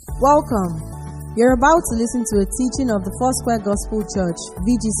Welcome. You're about to listen to a teaching of the Foursquare Gospel Church,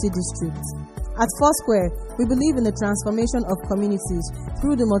 VGC District. At Foursquare, we believe in the transformation of communities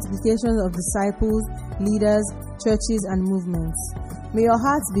through the multiplication of disciples, leaders, churches, and movements. May your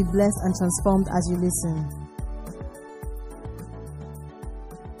hearts be blessed and transformed as you listen.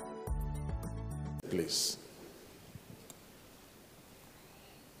 Please.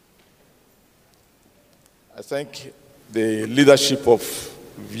 I thank the leadership of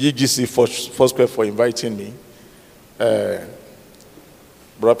VGC Foursquare for inviting me. Brother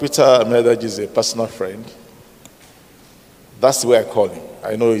Peter Medaji is a personal friend. That's the way I call him.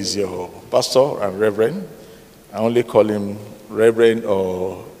 I know he's your pastor and reverend. I only call him reverend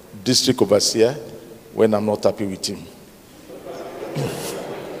or district overseer when I'm not happy with him.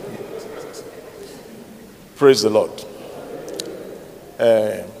 Praise the Lord.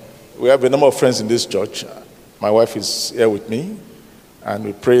 We have a number of friends in this church. My wife is here with me. And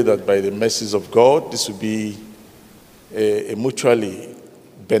we pray that by the mercies of God, this will be a mutually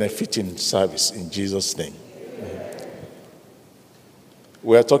benefiting service in Jesus' name.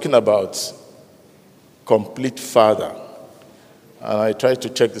 We are talking about complete Father. And I tried to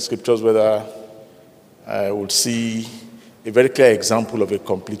check the scriptures whether I would see a very clear example of a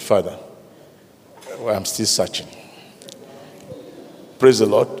complete Father. Well, I'm still searching. Praise the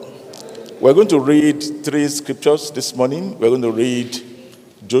Lord. We're going to read three scriptures this morning. We're going to read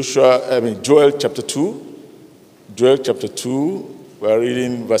Joel chapter 2. Joel chapter 2, we're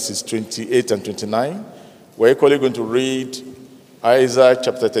reading verses 28 and 29. We're equally going to read Isaiah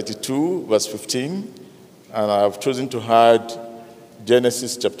chapter 32, verse 15. And I've chosen to add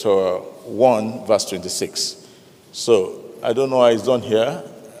Genesis chapter 1, verse 26. So, I don't know how it's done here.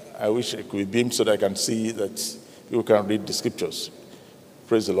 I wish it could be beamed so that I can see that you can read the scriptures.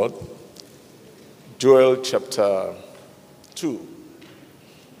 Praise the Lord. Joel chapter 2.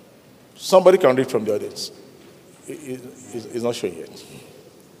 Somebody can read from the audience. It's not sure yet.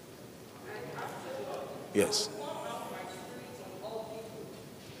 Yes.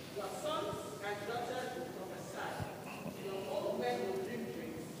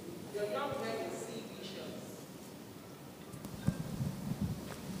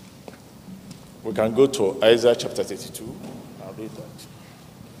 We can go to Isaiah chapter 32. I'll read that.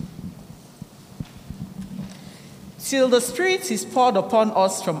 Till the Spirit is poured upon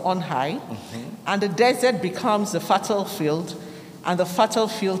us from on high, and the desert becomes a fertile field, and the fertile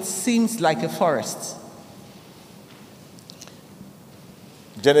field seems like a forest.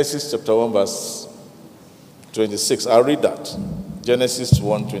 Genesis chapter 1, verse 26. I'll read that. Genesis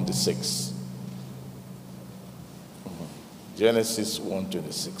 1:26. Genesis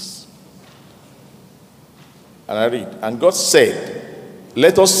 1:26. And I read, and God said,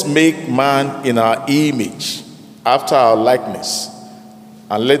 let us make man in our image, after our likeness,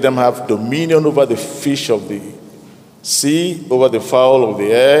 and let them have dominion over the fish of the sea, over the fowl of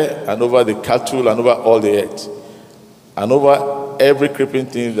the air, and over the cattle, and over all the earth, and over every creeping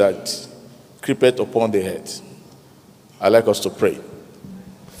thing that creepeth upon the earth. I'd like us to pray.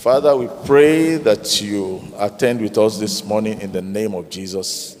 Father, we pray that you attend with us this morning in the name of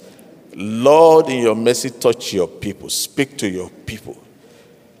Jesus. Lord, in your mercy, touch your people. Speak to your people.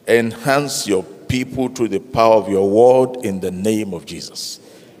 Enhance your people through the power of your word in the name of Jesus.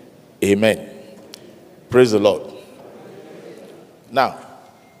 Amen. Praise the Lord. Now,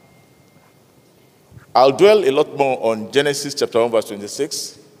 I'll dwell a lot more on Genesis chapter 1, verse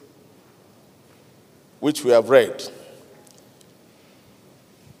 26, which we have read.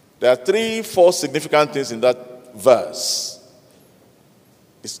 There are 4 significant things in that verse.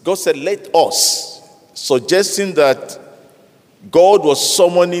 God said, let us, suggesting that God was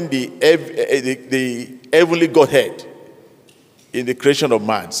summoning the heavenly Godhead in the creation of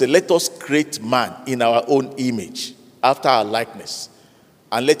man. Say, let us create man in our own image, after our likeness,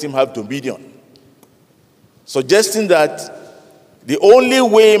 and let him have dominion. Suggesting that the only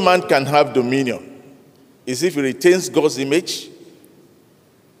way man can have dominion is if he retains God's image,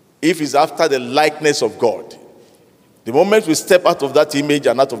 if he's after the likeness of God. The moment we step out of that image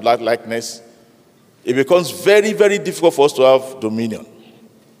and out of that likeness, it becomes very, very difficult for us to have dominion.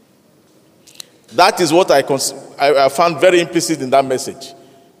 That is what I found very implicit in that message.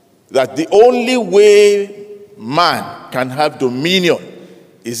 That the only way man can have dominion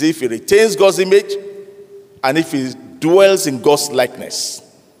is if he retains God's image and if he dwells in God's likeness.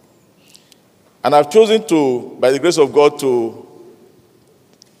 And I've chosen to, by the grace of God, to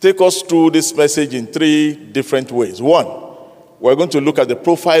take us through this message in 3 different ways. 1, we're going to look at the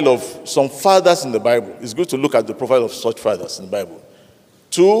profile of some fathers in the Bible. It's good to look at the profile of such fathers in the Bible.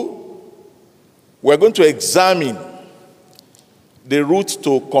 2, we're going to examine the route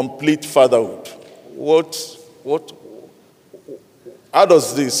to complete fatherhood. How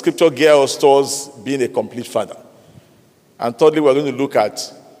does the scripture gear us towards being a complete father? And thirdly, we're going to look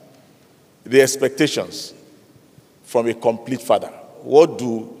at the expectations from a complete father. What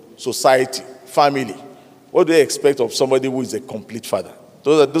do society, family, what do they expect of somebody who is a complete father?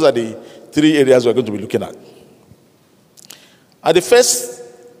 Those are the three areas we're going to be looking at. And the first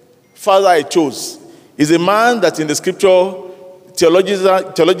father I chose is a man that in the scripture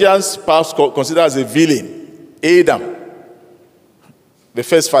theologians perhaps consider as a villain, Adam. The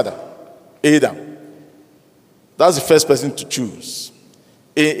first father, Adam. That's the first person to choose.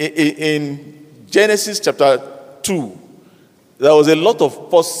 In Genesis chapter 2, there was a lot of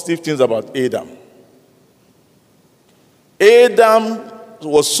positive things about Adam. Adam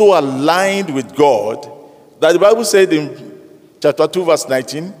was so aligned with God that the Bible said in chapter 2, verse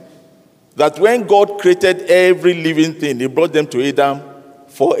 19, that when God created every living thing, he brought them to Adam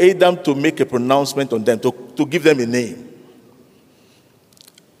for Adam to make a pronouncement on them, to give them a name.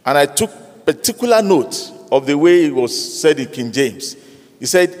 And I took particular note of the way it was said in King James. He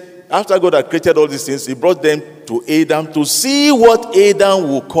said, after God had created all these things, he brought them to Adam to see what Adam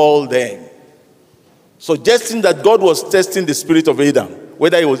would call them. Suggesting that God was testing the spirit of Adam,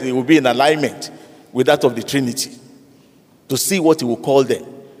 whether it would be in alignment with that of the Trinity, to see what he would call them.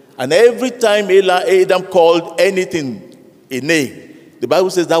 And every time Adam called anything a name, the Bible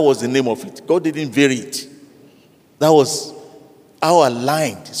says that was the name of it. God didn't vary it. That was how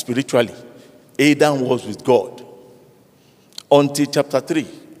aligned spiritually Adam was with God. Until chapter 3.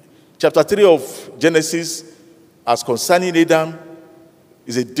 Chapter 3 of Genesis, as concerning Adam,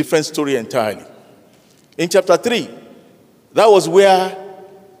 is a different story entirely. In chapter 3, that was where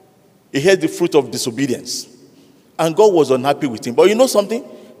he had the fruit of disobedience. And God was unhappy with him. But you know something?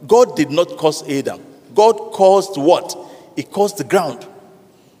 God did not curse Adam. God caused what? He caused the ground.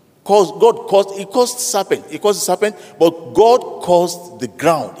 He caused serpent. He caused the serpent, but God caused the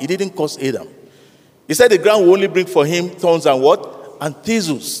ground. He didn't cause Adam. He said the ground will only bring for him thorns and what? And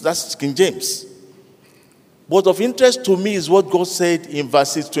thistles. That's King James. What of interest to me is what God said in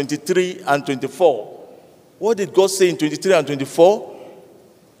verses 23 and 24. What did God say in 23 and 24?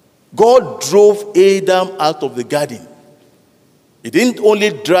 God drove Adam out of the garden. He didn't only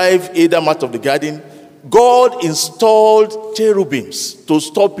drive Adam out of the garden, God installed cherubims to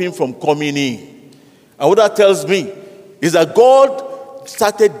stop him from coming in. And what that tells me is that God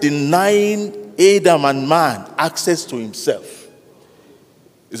started denying Adam and man access to himself.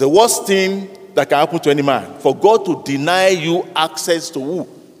 It's the worst thing that can happen to any man, for God to deny you access to who?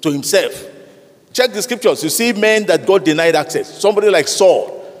 To himself. Check the scriptures. You see men that God denied access. Somebody like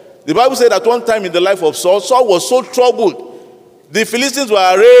Saul. The Bible said at one time in the life of Saul, Saul was so troubled. The Philistines were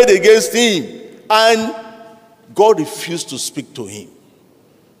arrayed against him. And God refused to speak to him.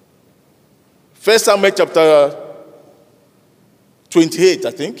 1 Samuel chapter 28,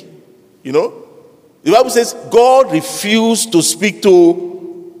 I think. You know? The Bible says God refused to speak to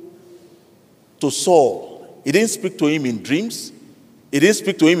Saul. He didn't speak to him in dreams. He didn't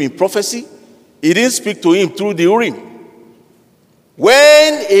speak to him in prophecy. He didn't speak to him through the Urim.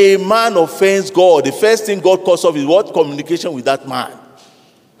 When a man offends God, the first thing God calls off is what? Communication with that man.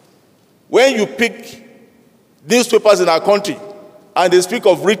 When you pick newspapers in our country and they speak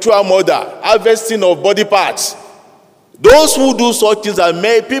of ritual murder, harvesting of body parts, those who do such things are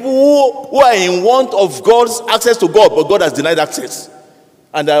people who are in want of God's access to God, but God has denied access.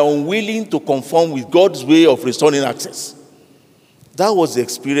 And are unwilling to conform with God's way of restoring access. That was the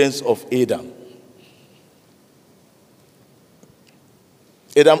experience of Adam.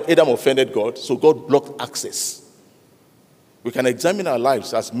 Adam offended God, so God blocked access. We can examine our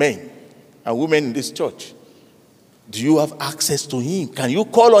lives as men and women in this church. Do you have access to him? Can you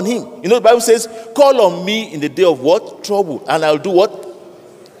call on him? You know, the Bible says, call on me in the day of what? Trouble. And I'll do what?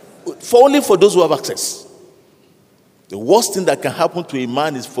 Only for those who have access. The worst thing that can happen to a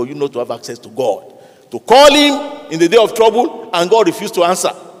man is for you not to have access to God. To call him in the day of trouble and God refused to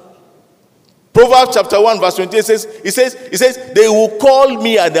answer. Proverbs chapter 1 verse 28 says, they will call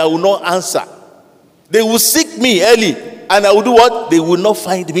me and I will not answer. They will seek me early and I will do what? They will not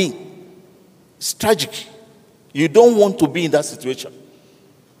find me. It's tragic. You don't want to be in that situation.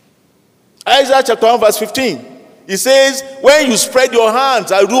 Isaiah chapter 1 verse 15. It says, when you spread your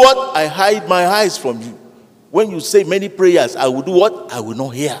hands, I will do what? I hide my eyes from you. When you say many prayers, I will do what? I will not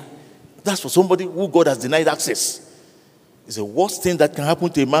hear. That's for somebody who God has denied access. It's the worst thing that can happen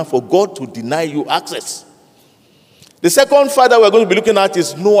to a man, for God to deny you access. The second father we're going to be looking at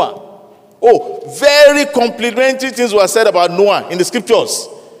is Noah. Oh, very complimentary things were said about Noah in the scriptures.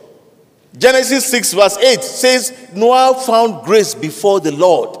 Genesis 6 verse 8 says, Noah found grace before the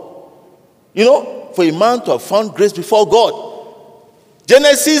Lord. You know, for a man to have found grace before God.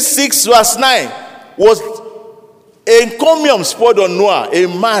 Genesis 6 verse 9 was a encomium poured on Noah, a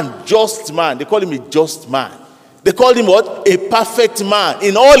man, just man. They call him a just man. They called him what? A perfect man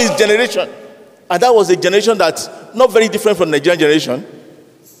in all his generation. And that was a generation that's not very different from the Nigerian generation.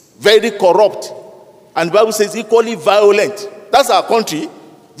 Very corrupt. And the Bible says equally violent. That's our country.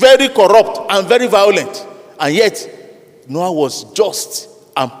 Very corrupt and very violent. And yet, Noah was just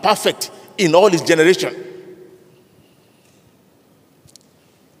and perfect in all his generation.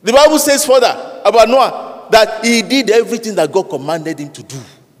 The Bible says further about Noah that he did everything that God commanded him to do.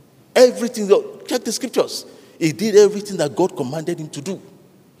 Everything. Check the scriptures. He did everything that God commanded him to do.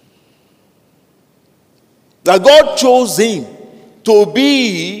 That God chose him to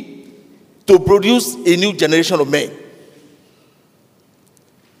produce a new generation of men.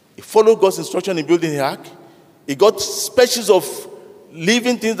 He followed God's instruction in building the ark. He got species of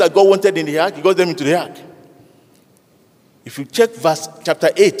living things that God wanted in the ark. He got them into the ark. If you check chapter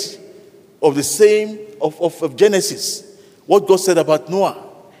 8 of the same of Genesis, what God said about Noah,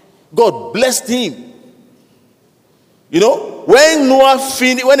 God blessed him. You know,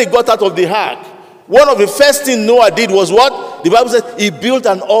 when he got out of the ark, one of the first things Noah did was what? The Bible says he built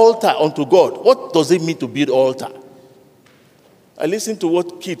an altar unto God. What does it mean to build altar? I listened to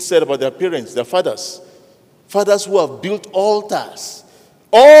what kids said about their parents, their fathers. Fathers who have built altars.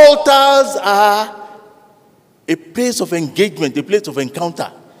 Altars are a place of engagement, a place of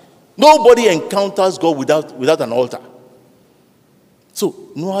encounter. Nobody encounters God without an altar. So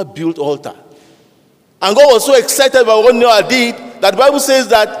Noah built altar. And God was so excited about what Noah did that the Bible says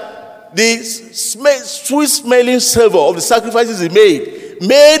that the sweet-smelling savor of the sacrifices he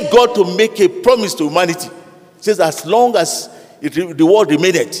made God to make a promise to humanity. It says, as long as the world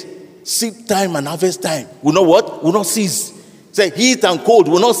remaineth, seed time and harvest time will not what? Will not cease. Say heat and cold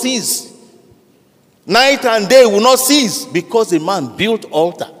will not cease. Night and day will not cease, because a man built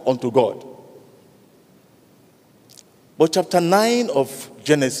altar unto God. But chapter 9 of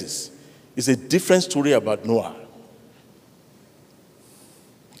Genesis is a different story about Noah.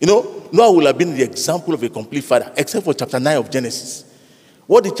 You know, Noah will have been the example of a complete father, except for chapter 9 of Genesis.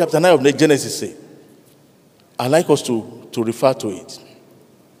 What did chapter 9 of Genesis say? I'd like us to refer to it.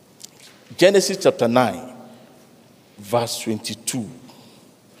 Genesis chapter 9, verse 22.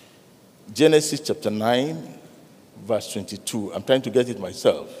 Genesis chapter 9, verse 22. I'm trying to get it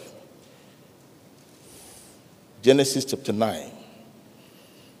myself. Genesis chapter 9.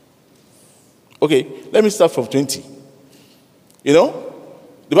 Okay, let me start from 20. You know,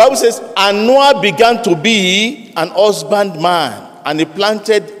 the Bible says, and Noah began to be an husbandman, and he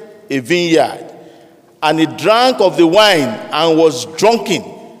planted a vineyard, and he drank of the wine, and was drunken,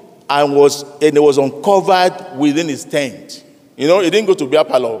 and he was uncovered within his tent. You know, he didn't go to beer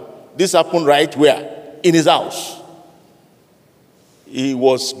parlor. This happened right where? In his house. He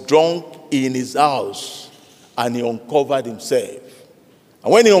was drunk in his house, and he uncovered himself.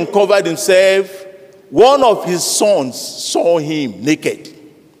 And when he uncovered himself, one of his sons saw him naked.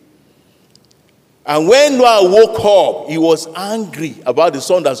 And when Noah woke up, he was angry about the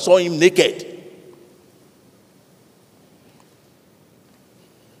son that saw him naked.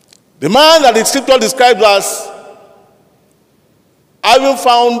 The man that the scripture describes as having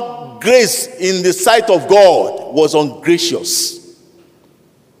found grace in the sight of God was ungracious.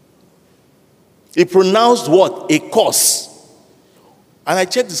 He pronounced what? A curse. And I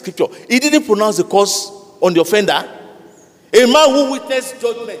checked the scripture. He didn't pronounce the curse on the offender. A man who witnessed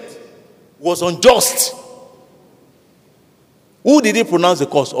judgment was unjust. Who did he pronounce the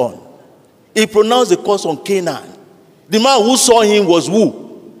curse on? He pronounced the curse on Canaan. The man who saw him was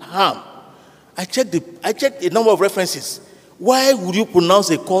who? Ham. I checked a number of references. Why would you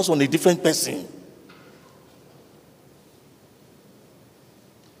pronounce a curse on a different person?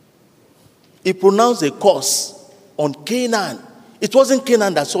 He pronounced a curse on Canaan. It wasn't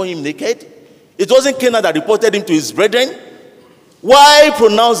Canaan that saw him naked. It wasn't Canaan that reported him to his brethren. Why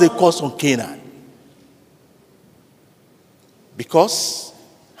pronounce a curse on Canaan? Because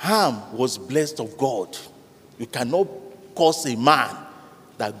Ham was blessed of God. You cannot curse a man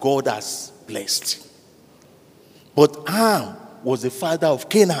that God has blessed. But Ham was the father of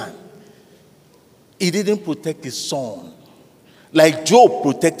Canaan. He didn't protect his son like Job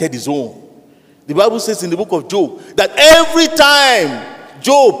protected his own. The Bible says in the book of Job that every time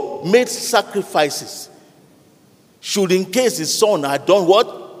Job made sacrifices, should in case his son had done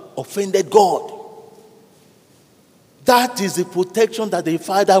what? Offended God. That is the protection that the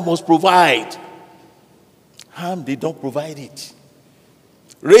father must provide. Ham did not provide it.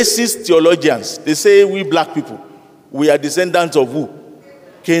 racist theologians, they say we black people, we are descendants of who?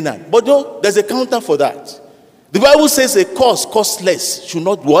 Canaan. But no, there's a counter for that. The Bible says a cause costless should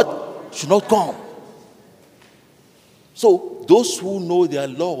not what? Should not come. So those who know their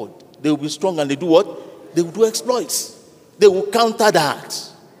Lord, they will be strong and they do what? They will do exploits. They will counter that.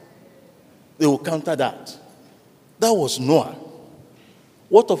 They will counter that. That was Noah.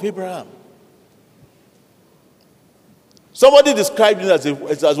 What of Abraham? Somebody described him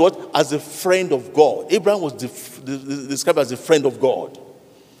as what? As a friend of God. Abraham was described as a friend of God.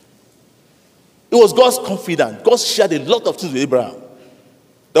 It was God's confidant. God shared a lot of things with Abraham.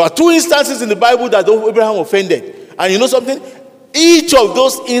 There were 2 instances in the Bible that Abraham offended. And you know something? Each of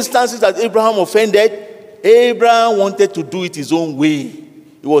those instances that Abraham offended, Abraham wanted to do it his own way.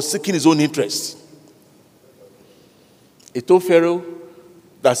 He was seeking his own interest. He told Pharaoh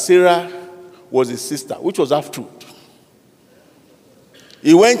that Sarah was his sister, which was half-truth.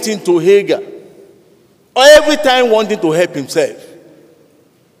 He went into Hagar, every time wanting to help himself.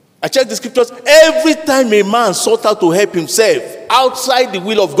 I checked the scriptures. Every time a man sought out to help himself outside the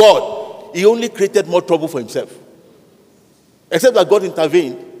will of God, he only created more trouble for himself. Except that God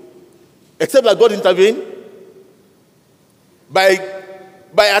intervened. Except that God intervened by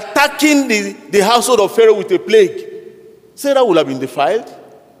attacking the household of Pharaoh with a plague. Sarah would have been defiled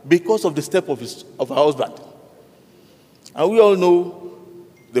because of the step of her husband. And we all know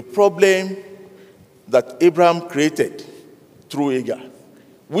the problem that Abraham created through Hagar,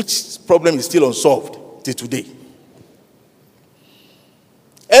 which problem is still unsolved till today.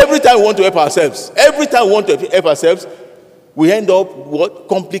 Every time we want to help ourselves, we end up what?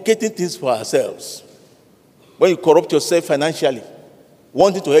 Complicating things for ourselves. When you corrupt yourself financially,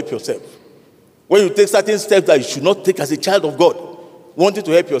 wanting to help yourself. When you take certain steps that you should not take as a child of God, wanting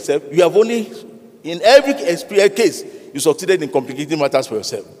to help yourself, you have only, in every case, you succeeded in complicating matters for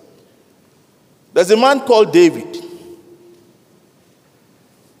yourself. There's a man called David.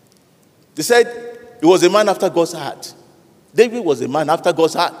 They said he was a man after God's heart. David was a man after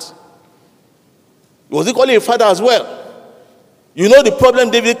God's heart. He was equally a father as well. You know the problem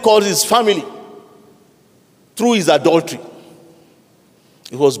David caused his family through his adultery.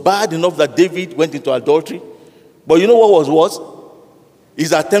 It was bad enough that David went into adultery. But you know what was worse?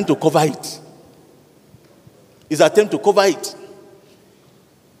 His attempt to cover it. His attempt to cover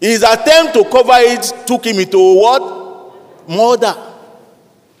it took him into what? Murder.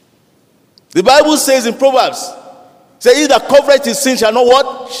 The Bible says in Proverbs, he that covereth his sin shall not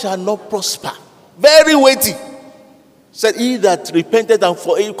what? Shall not prosper. Very weighty. Said he that repented and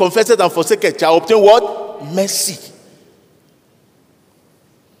confessed and forsaketh shall obtain what? Mercy.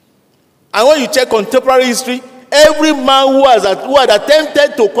 And when you check contemporary history, every man who had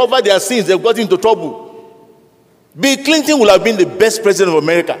attempted to cover their sins, they've got into trouble. Bill Clinton would have been the best president of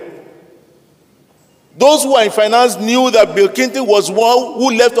America. Those who are in finance knew that Bill Clinton was one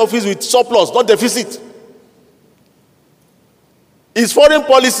who left office with surplus, not deficit. His foreign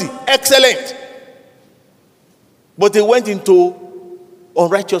policy, excellent. But he went into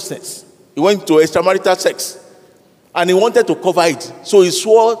unrighteousness. He went into extramarital sex. And he wanted to cover it. So he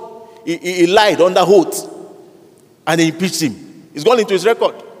swore, he lied under oath. And they impeached him. It's gone into his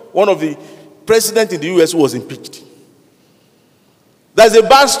record. One of the presidents in the US was impeached. There's a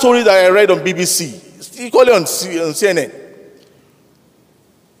bad story that I read on BBC. You call it on CNN.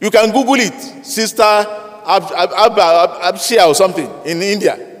 You can Google it. Sister Abshia or something in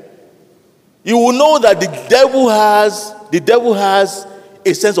India. You will know that the devil has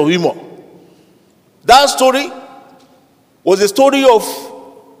a sense of humor. That story was a story of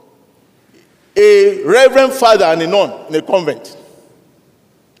a reverend father and a nun in a convent.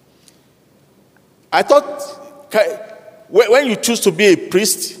 I thought when you choose to be a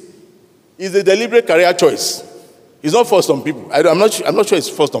priest, it's a deliberate career choice. It's not forced on people. I'm not sure it's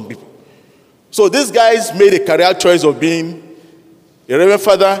forced on people. So these guys made a career choice of being a reverend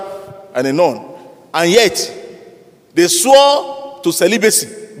father and a nun. And yet, they swore to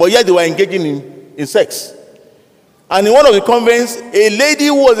celibacy, but yet they were engaging in sex. And in one of the convents, a lady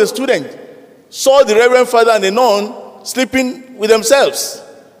who was a student saw the reverend father and the nun sleeping with themselves.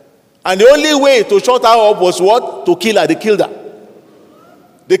 And the only way to shut her up was what? To kill her. They killed her.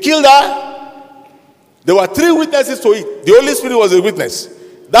 They killed her. There were 3 witnesses to it. The Holy Spirit was a witness.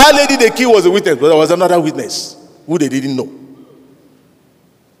 That lady they killed was a witness, but there was another witness who they didn't know.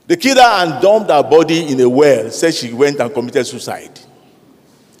 They killed her and dumped her body in a well. Said she went and committed suicide.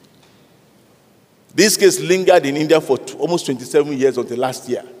 This case lingered in India for almost 27 years until last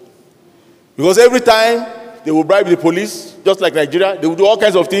year. Because every time they would bribe the police, just like Nigeria, they would do all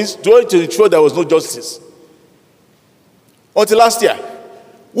kinds of things to ensure there was no justice. Until last year.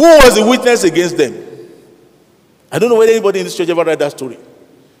 Who was the witness against them? I don't know whether anybody in this church ever read that story.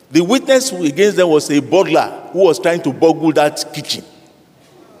 The witness against them was a burglar who was trying to burgle that kitchen.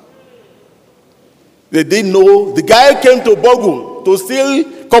 They didn't know. The guy came to burgle, to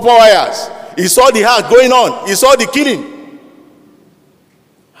steal copper wires. He saw the house going on. He saw the killing.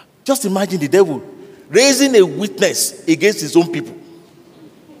 Just imagine the devil raising a witness against his own people.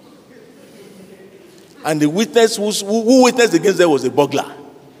 And the witness who witnessed against them was a burglar.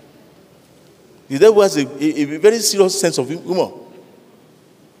 The devil has a very serious sense of humor.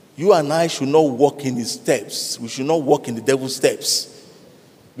 You and I should not walk in his steps. We should not walk in the devil's steps.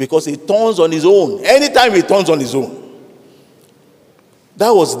 Because he turns on his own. Anytime he turns on his own.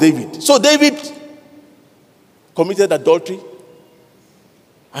 That was David. So David committed adultery.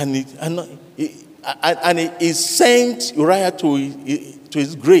 And he sent Uriah to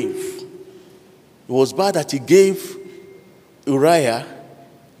his grave. It was bad that he gave Uriah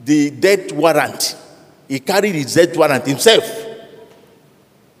the death warrant. He carried his death warrant himself.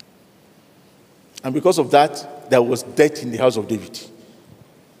 And because of that, there was death in the house of David.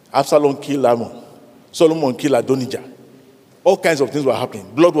 Absalom killed Ammon. Solomon killed Adonijah. All kinds of things were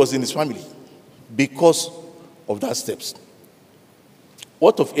happening. Blood was in his family because of that steps.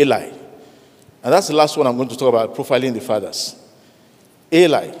 What of Eli? And that's the last one I'm going to talk about, profiling the fathers.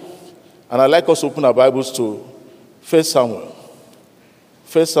 Eli. And I'd like us to open our Bibles to 1 Samuel.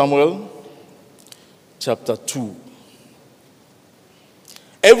 1 Samuel chapter 2.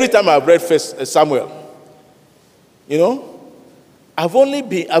 Every time I've read 1 Samuel,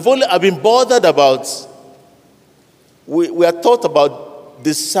 I've been bothered about, we are taught about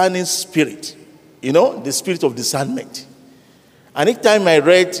discerning spirit, the spirit of discernment. And each time I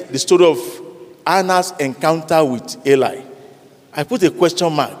read the story of Anna's encounter with Eli, I put a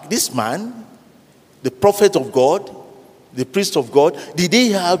question mark. This man, the prophet of God, the priest of God, did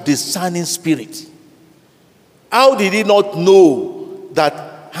he have discerning spirit? How did he not know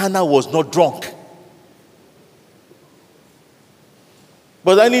that Hannah was not drunk?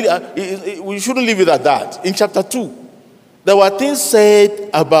 But we shouldn't leave it at that. In chapter 2, there were things said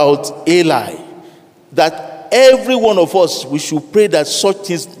about Eli that every one of us, we should pray that such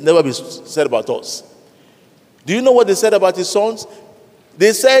things never be said about us. Do you know what they said about his sons?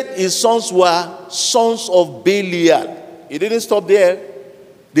 They said his sons were sons of Belial. It didn't stop there.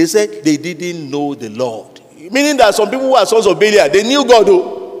 They said they didn't know the Lord. Meaning that some people who are sons of Belial, they knew God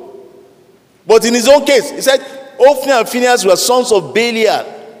though. But in his own case, he said Ophni and Phinehas were sons of Belial.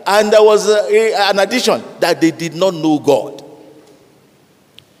 And there was an addition that they did not know God.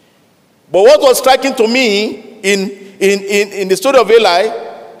 But what was striking to me in the story of Eli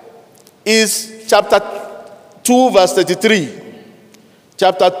is chapter 2 verse 33.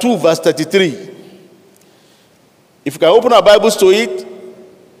 Chapter 2 verse 33. If you can open our Bibles to it,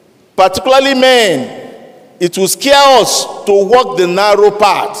 particularly men, it will scare us to walk the narrow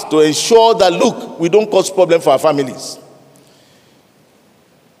path to ensure that, look, we don't cause problem for our families.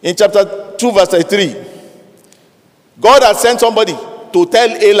 In chapter 2 verse 33, God has sent somebody to tell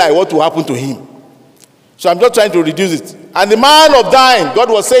Eli what will happen to him. So I'm just trying to reduce it. And the man of thine,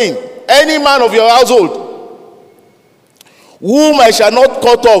 God was saying, any man of your household, whom I shall not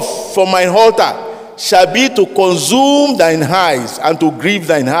cut off from mine altar, shall be to consume thine eyes and to grieve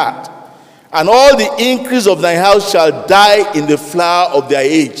thine heart. And all the increase of thine house shall die in the flower of their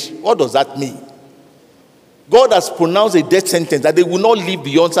age. What does that mean? God has pronounced a death sentence that they will not live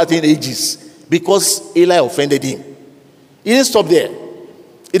beyond certain ages because Eli offended him. He didn't stop there.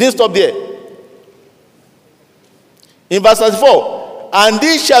 He didn't stop there. In verse 34, and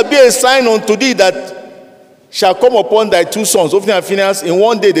this shall be a sign unto thee that shall come upon thy two sons, Ophni and Phinehas, in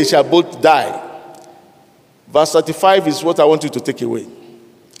one day they shall both die. Verse 35 is what I want you to take away.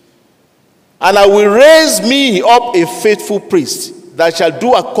 And I will raise me up a faithful priest that shall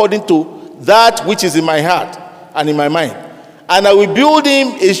do according to that which is in my heart and in my mind. And I will build him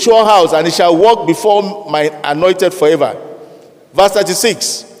a sure house, and he shall walk before my anointed forever. Verse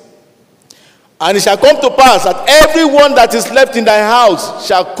 36. And it shall come to pass that everyone that is left in thy house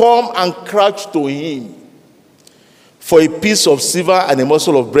shall come and crouch to him for a piece of silver and a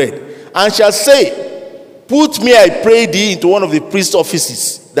morsel of bread, and shall say, put me, I pray thee, into one of the priest's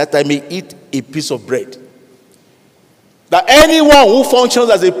offices, that I may eat a piece of bread. That anyone who functions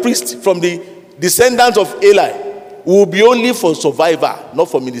as a priest from the descendants of Eli will be only for survival, not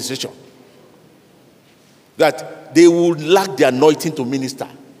for ministration. That they will lack the anointing to minister.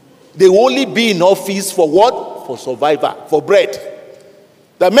 They will only be in office for what? For survival, for bread.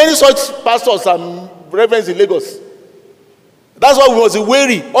 There are many such pastors and reverends in Lagos. That's why we must be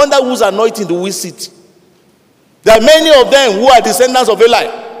wary. Under whose anointing do we sit? There are many of them who are descendants of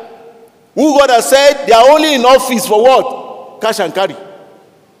Eli. who God has said they are only in office for what? Cash and carry.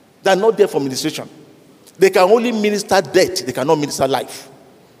 They are not there for ministration. They can only minister death. They cannot minister life.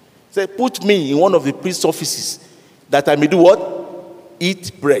 Say, put me in one of the priest's offices that I may do what?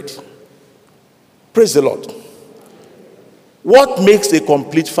 Eat bread. Praise the Lord. What makes a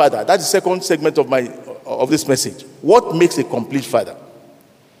complete father? That's the second segment of this message. What makes a complete father?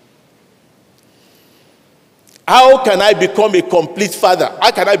 How can I become a complete father?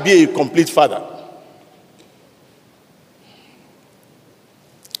 How can I be a complete father?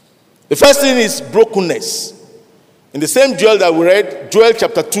 The first thing is brokenness. In the same Joel that we read, Joel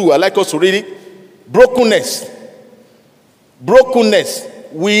chapter 2, I like us to read it. Brokenness. Brokenness.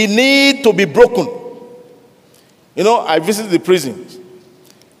 We need to be broken. You know, I visited the prisons.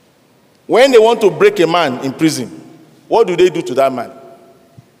 When they want to break a man in prison, what do they do to that man?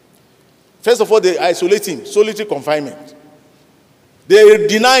 First of all, they isolate him, solitary confinement. They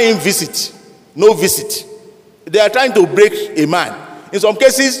deny him visit, no visit. They are trying to break a man. In some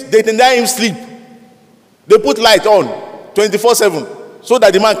cases, they deny him sleep. They put light on 24/7 so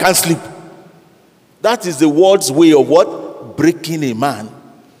that the man can't sleep. That is the world's way of what? Breaking a man.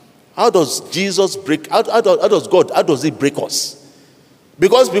 How does Jesus break? How does God? How does he break us?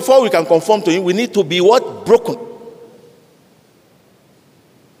 Because before we can conform to him, we need to be what? Broken.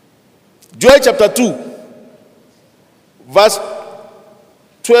 Joel chapter 2, verse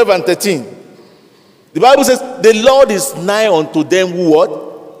 12 and 13. The Bible says, the Lord is nigh unto them who what?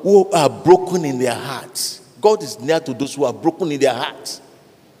 Who are broken in their hearts. God is near to those who are broken in their hearts.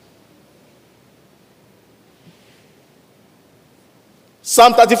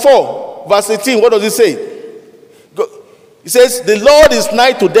 Psalm 34, verse 18, what does it say? It says, the Lord is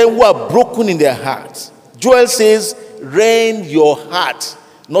nigh to them who are broken in their hearts. Joel says, rend your heart.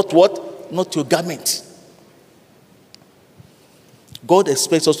 Not what? Not your garment. God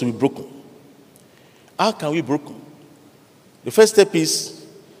expects us to be broken. How can we be broken? The first step is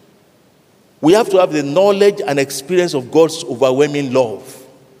we have to have the knowledge and experience of God's overwhelming love.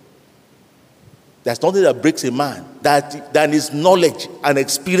 There's nothing that breaks a man than his knowledge and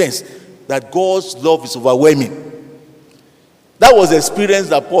experience that God's love is overwhelming. That was the experience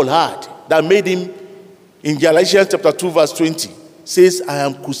that Paul had that made him, in Galatians chapter 2 verse 20, says, I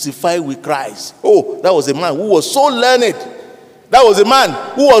am crucified with Christ. Oh, that was a man who was so learned. That was a man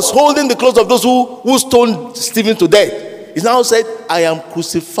who was holding the clothes of those who stoned Stephen to death. He now said, I am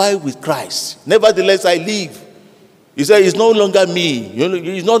crucified with Christ. Nevertheless, I live. He said, it's no longer me.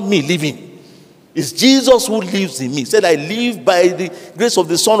 It's not me living. It's Jesus who lives in me. He said, I live by the grace of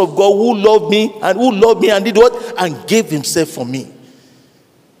the Son of God who loved me and did what? And gave himself for me.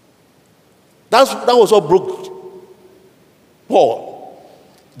 That was what broke Paul.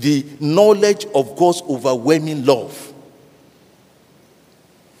 The knowledge of God's overwhelming love.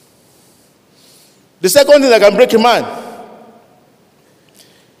 The second thing that can break a man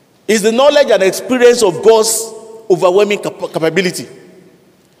is the knowledge and experience of God's overwhelming capability.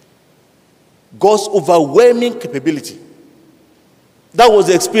 God's overwhelming capability. That was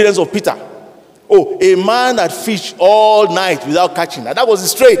the experience of Peter. Oh, a man that fished all night without catching. And that was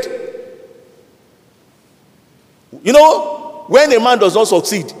his trade. You know, when a man does not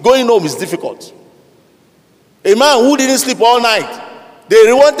succeed, going home is difficult. A man who didn't sleep all night,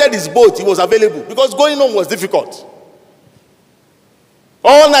 they wanted his boat, he was available, because going home was difficult.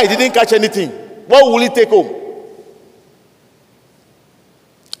 All night he didn't catch anything. What will he take home?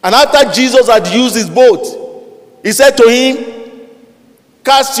 And after Jesus had used his boat, he said to him,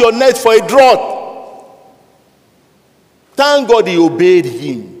 cast your net for a draught. Thank God he obeyed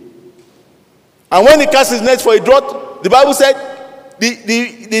him. And when he cast his net for a draught, the Bible said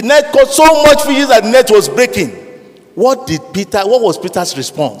the net caught so much fishes that the net was breaking. What was Peter's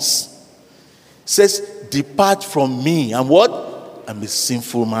response? He says, depart from me. And what? I'm a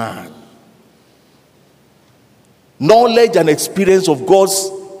sinful man. Knowledge and experience of God's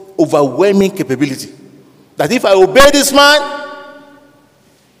overwhelming capability. That if I obey this man,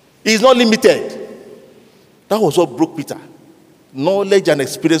 he is not limited. That was what broke Peter. Knowledge and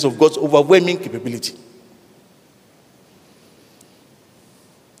experience of God's overwhelming capability.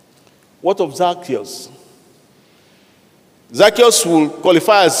 What of Zacchaeus? Zacchaeus will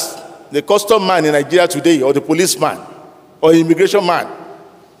qualify as the custom man in Nigeria today, or the policeman, or the immigration man.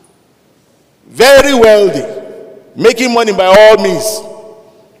 Very wealthy, making money by all means.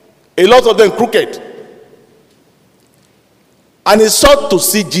 A lot of them crooked. And he sought to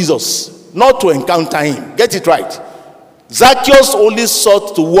see Jesus, not to encounter him. Get it right. Zacchaeus only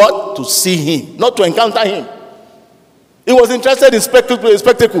sought to what? To see him, not to encounter him. He was interested in spectacle.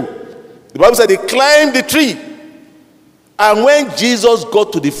 The Bible said he climbed the tree And when Jesus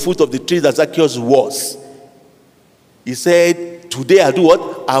got to the foot of the tree that Zacchaeus was, he said, today I do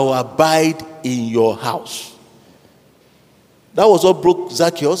what? I will abide in your house. That was what broke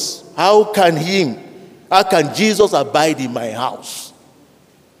Zacchaeus. How can Jesus abide in my house?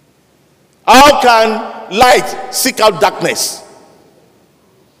 How can light seek out darkness?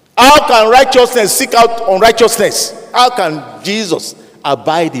 How can righteousness seek out unrighteousness? How can Jesus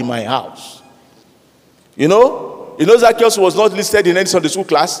abide in my house? You know Zacchaeus was not listed in any Sunday school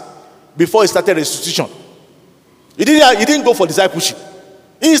class before he started restitution. He didn't go for discipleship.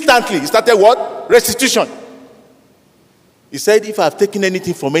 Instantly, he started what? Restitution. He said, if I have taken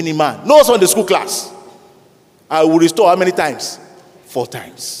anything from any man, no Sunday school class, I will restore how many times? 4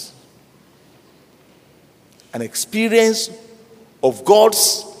 times. An experience of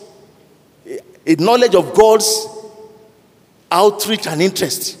God's, a knowledge of God's outreach and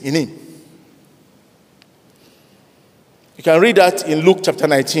interest in him. You can read that in Luke chapter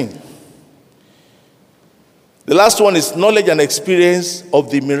 19. The last one is knowledge and experience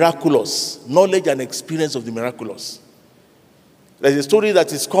of the miraculous. Knowledge and experience of the miraculous. There's a story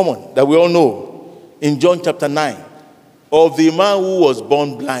that is common, that we all know, in John chapter 9, of the man who was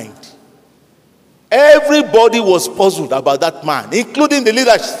born blind. Everybody was puzzled about that man, including the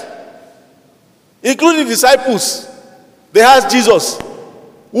leaders, including the disciples. They asked Jesus,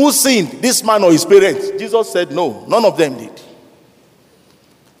 who sinned, this man or his parents? Jesus said, no, none of them did.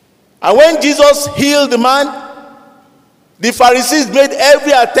 And when Jesus healed the man, the Pharisees made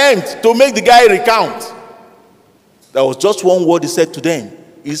every attempt to make the guy recount. There was just one word he said to them.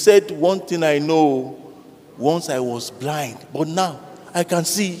 He said, one thing I know, once I was blind, but now I can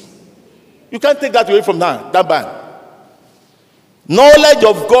see. You can't take that away from that man. Knowledge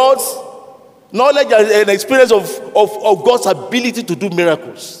of God's, knowledge and experience of God's ability to do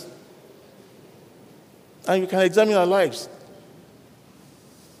miracles. And you can examine our lives.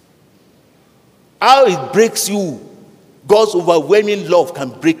 How it breaks you. God's overwhelming love can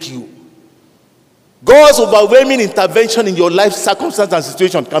break you. God's overwhelming intervention in your life circumstance and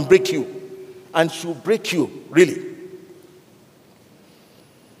situation can break you. And should break you, really.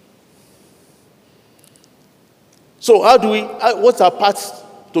 So what's our path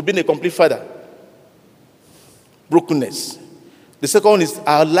to being a complete father? Brokenness. The second one is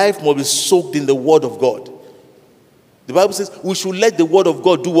our life must be soaked in the word of God. The Bible says we should let the word of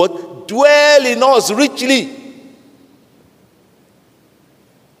God do what? Dwell in us richly.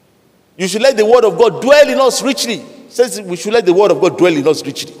 You should let the word of God dwell in us richly. It says we should let the word of God dwell in us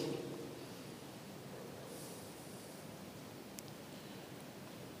richly.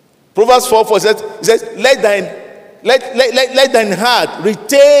 Proverbs 4:4 says, let thine heart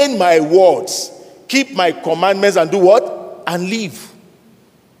retain my words. Keep my commandments and do what? And live.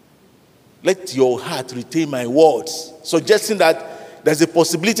 Let your heart retain my words. Suggesting that there's a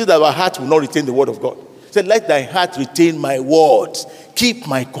possibility that our heart will not retain the word of God. It said, let thy heart retain my words. Keep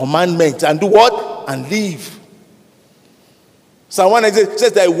my commandments and do what? And live. Psalm 1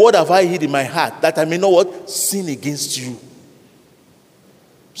 says, thy word have I hid in my heart, that I may not what? Sin against you.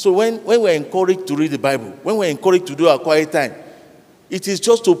 So when we're encouraged to read the Bible, when we're encouraged to do our quiet time, it is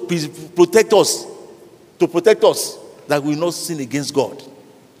just to protect us that we will not sin against God.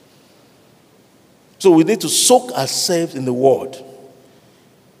 So we need to soak ourselves in the word.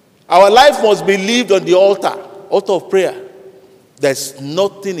 Our life must be lived on the altar of prayer. There's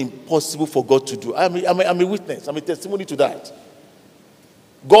nothing impossible for God to do. I'm a witness. I'm a testimony to that.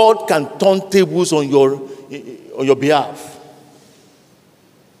 God can turn tables on your behalf.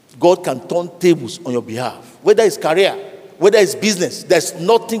 God can turn tables on your behalf. Whether it's career, whether it's business, there's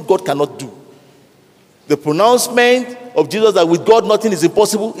nothing God cannot do. The pronouncement of Jesus that with God nothing is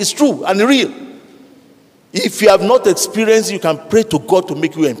impossible is true and real. If you have not experienced it, you can pray to God to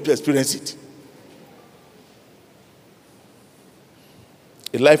make you experience it.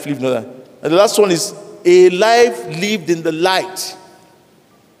 A life lived in the light. And the last one is a life lived in the light.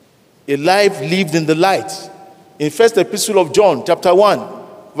 A life lived in the light. In First Epistle of John, chapter 1,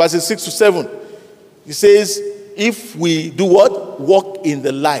 verses 6 to 7, he says, if we do what? Walk in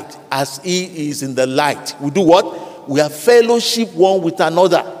the light as he is in the light. We do what? We have fellowship one with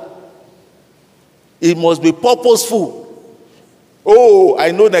another. It must be purposeful. Oh,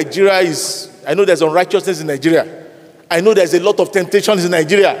 I know there's unrighteousness in Nigeria. I know there's a lot of temptations in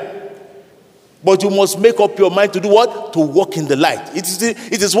Nigeria. But you must make up your mind to do what? To walk in the light.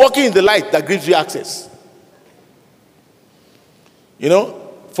 It is walking in the light that gives you access. You know,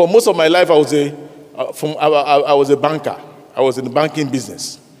 for most of my life, I was a banker. I was in the banking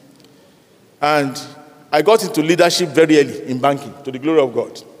business. And I got into leadership very early in banking, to the glory of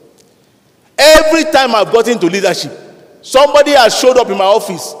God. Every time I've got into leadership, somebody has showed up in my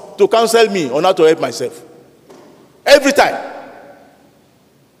office to counsel me on how to help myself. Every time.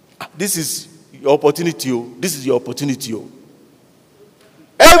 This is your opportunity. This is your opportunity.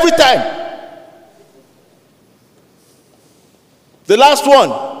 Every time. The last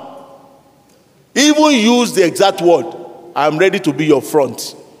one, even use the exact word, I'm ready to be your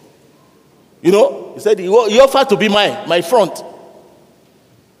front. You know, he said, he offered to be my front.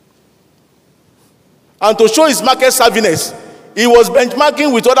 And to show his market savviness, he was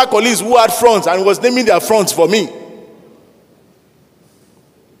benchmarking with other colleagues who had fronts and was naming their fronts for me.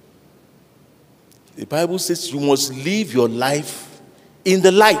 The Bible says you must live your life in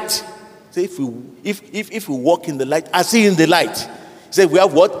the light. So if we walk in the light, as he in the light. He said we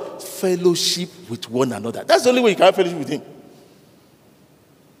have what? Fellowship with one another. That's the only way you can have fellowship with him.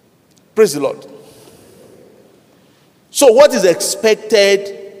 Praise the Lord. So what is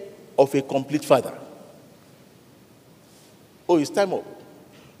expected of a complete father? Oh, it's time up.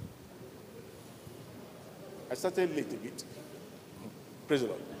 I started late a bit. Praise the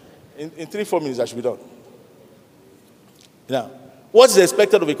Lord. In 3-4 minutes I should be done. Now, what is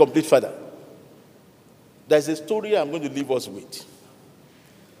expected of a complete father? There's a story I'm going to leave us with.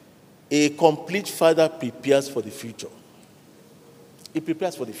 A complete father prepares for the future. He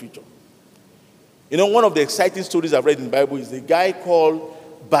prepares for the future. You know, one of the exciting stories I've read in the Bible is a guy called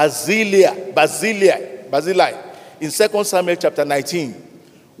Barzillai in 2 Samuel chapter 19.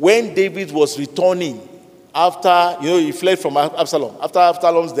 When David was returning after, he fled from Absalom. After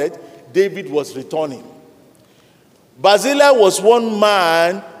Absalom's death, David was returning. Barzillai was one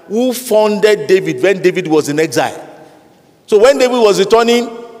man who funded David when David was in exile. So when David was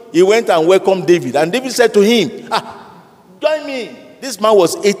returning, he went and welcomed David. And David said to him, join me. This man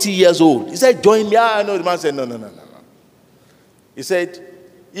was 80 years old. He said, join me. No. The man said, no. He said,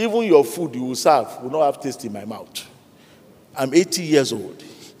 even your food you will serve will not have taste in my mouth. I'm 80 years old.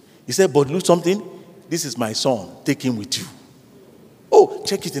 He said, but look something. This is my son. Take him with you. Oh,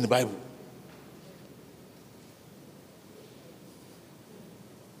 check it in the Bible.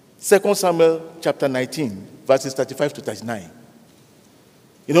 2 Samuel chapter 19, verses 35 to 39.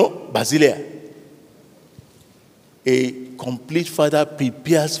 Barzillai, a complete father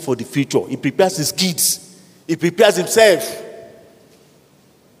prepares for the future. He prepares his kids. He prepares himself.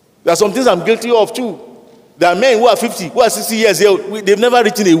 There are some things I'm guilty of too. There are men who are 50, who are 60 years old. They've never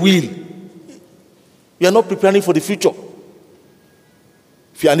written a will. We are not preparing for the future.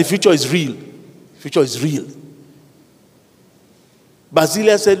 And the future is real. The future is real.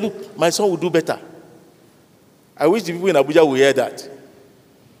 Barzillai said, look, my son will do better. I wish the people in Abuja would hear that.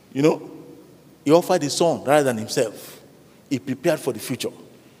 He offered his son rather than himself. He prepared for the future.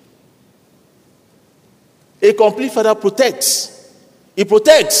 A complete father protects. He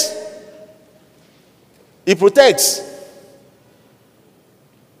protects. He protects.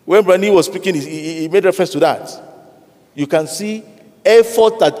 When Brani was speaking, he made reference to that. You can see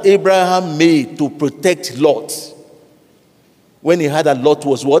effort that Abraham made to protect Lot when he heard that Lot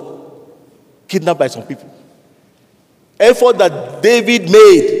was what? Kidnapped by some people. Effort that David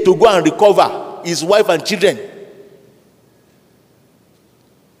made to go and recover his wife and children.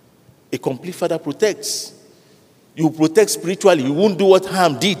 A complete father protects. You protect spiritually. You won't do what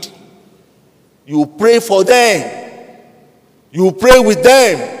Ham did. You pray for them. You pray with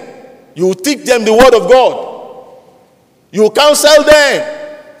them. You teach them the word of God. You counsel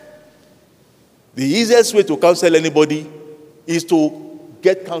them. The easiest way to counsel anybody is to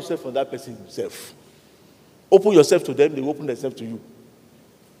get counsel from that person himself. Open yourself to them, they open themselves to you.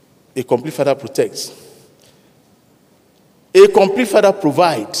 A complete father protects. A complete father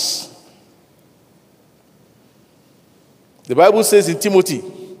provides. The Bible says in Timothy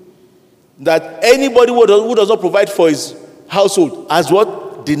that anybody who does not provide for his household has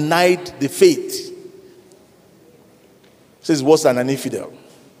what? Denied the faith. It says worse than an infidel.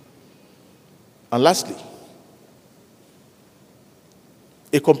 And lastly,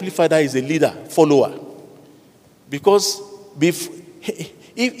 a complete father is a leader, follower. Because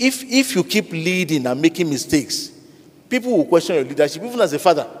if you keep leading and making mistakes, people will question your leadership, even as a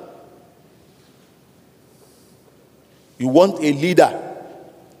father. You want a leader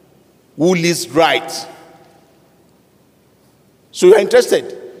who leads right. So you're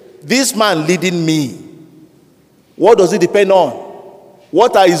interested. This man leading me, what does it depend on?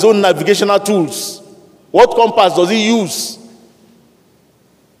 What are his own navigational tools? What compass does he use?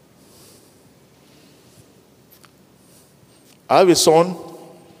 I have a son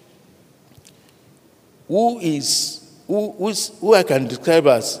who I can describe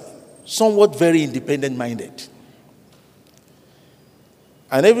as somewhat very independent-minded.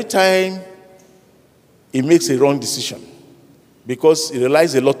 And every time he makes a wrong decision because he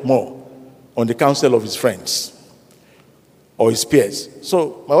relies a lot more on the counsel of his friends or his peers.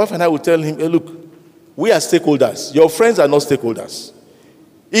 So my wife and I will tell him, hey, look, we are stakeholders. Your friends are not stakeholders.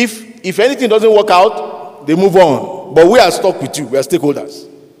 If anything doesn't work out, they move on. But we are stuck with you. We are stakeholders.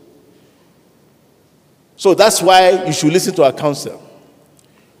 So that's why you should listen to our counsel.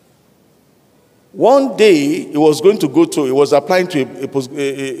 One day, he was applying to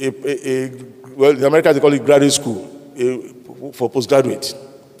well, in America they call it graduate school, for postgraduate.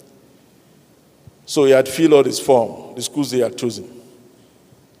 So he had filled out his form, the schools they had chosen.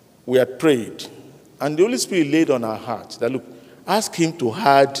 We had prayed. And the Holy Spirit laid on our heart that, look, ask him to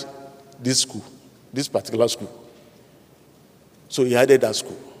add this school, this particular school. So he added that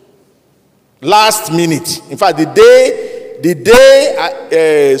school. Last minute. In fact, the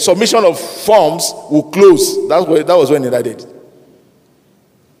day submission of forms will close. That was when he added.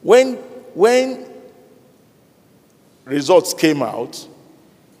 When results came out,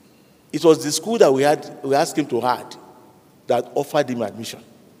 it was the school that we asked him to add that offered him admission.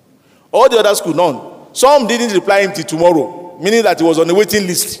 All the other schools, none. Some didn't reply him till tomorrow, meaning that he was on the waiting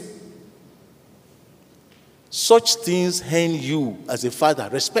list. Such things earn you, as a father,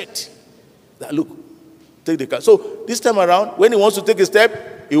 respect. That, look, take the car. So this time around, when he wants to take a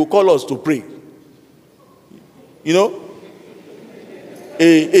step, he will call us to pray. You know?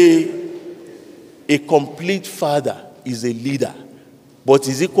 A complete father is a leader, but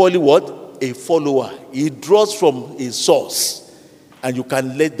is equally what? A follower. He draws from a source, and you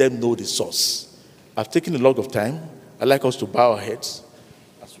can let them know the source. I've taken a lot of time. I'd like us to bow our heads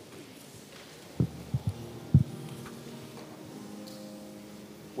as we pray.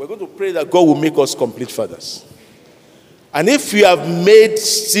 We're going to pray that God will make us complete fathers. And if you have made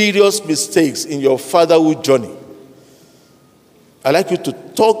serious mistakes in your fatherhood journey, I'd like you to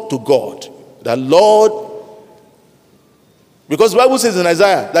talk to God, that Lord, because the Bible says in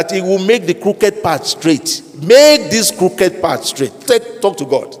Isaiah that he will make the crooked path straight. Make this crooked path straight. Talk to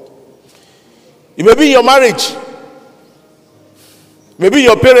God. It may be in your marriage, maybe in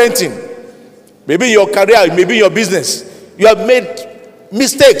your parenting, maybe in your career, maybe in your business. You have made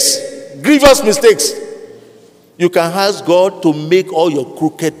mistakes, grievous mistakes. You can ask God to make all your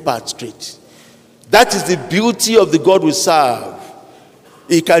crooked paths straight. That is the beauty of the God we serve.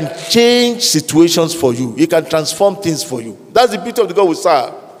 He can change situations for you. He can transform things for you. That's the beauty of the God we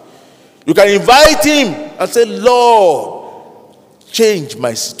serve. You can invite him and say, Lord, change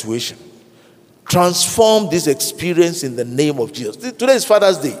my situation. Transform this experience in the name of Jesus. Today is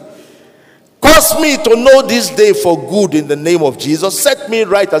Father's Day. Cause me to know this day for good in the name of Jesus. Set me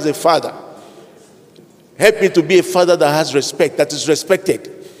right as a father. Help me to be a father that has respect, that is respected.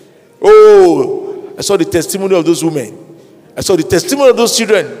 Oh, I saw the testimony of those women. I saw the testimony of those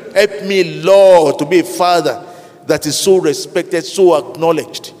children. Help me, Lord, to be a father that is so respected, so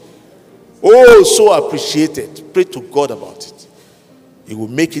acknowledged. Oh, so appreciated. Pray to God about it. He will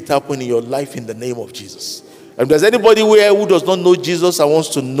make it happen in your life in the name of Jesus. And if there's anybody here who does not know Jesus and wants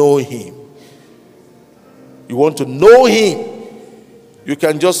to know him, you want to know him, you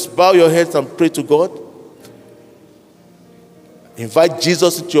can just bow your heads and pray to God. Invite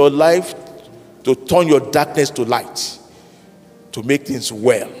Jesus into your life to turn your darkness to light, to make things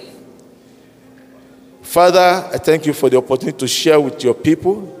well. Father, I thank you for the opportunity to share with your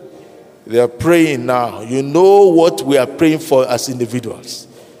people. They are praying now. You know what we are praying for as individuals.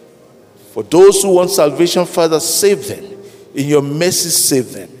 For those who want salvation, Father, save them. In your mercy,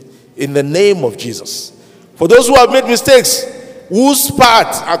 save them. In the name of Jesus. For those who have made mistakes, whose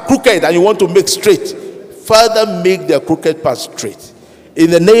paths are crooked and you want to make straight, Father, make their crooked path straight.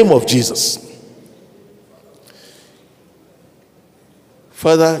 In the name of Jesus.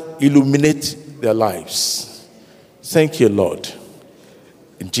 Father, illuminate their lives. Thank you, Lord.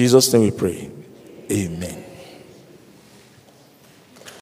 In Jesus' name we pray. Amen.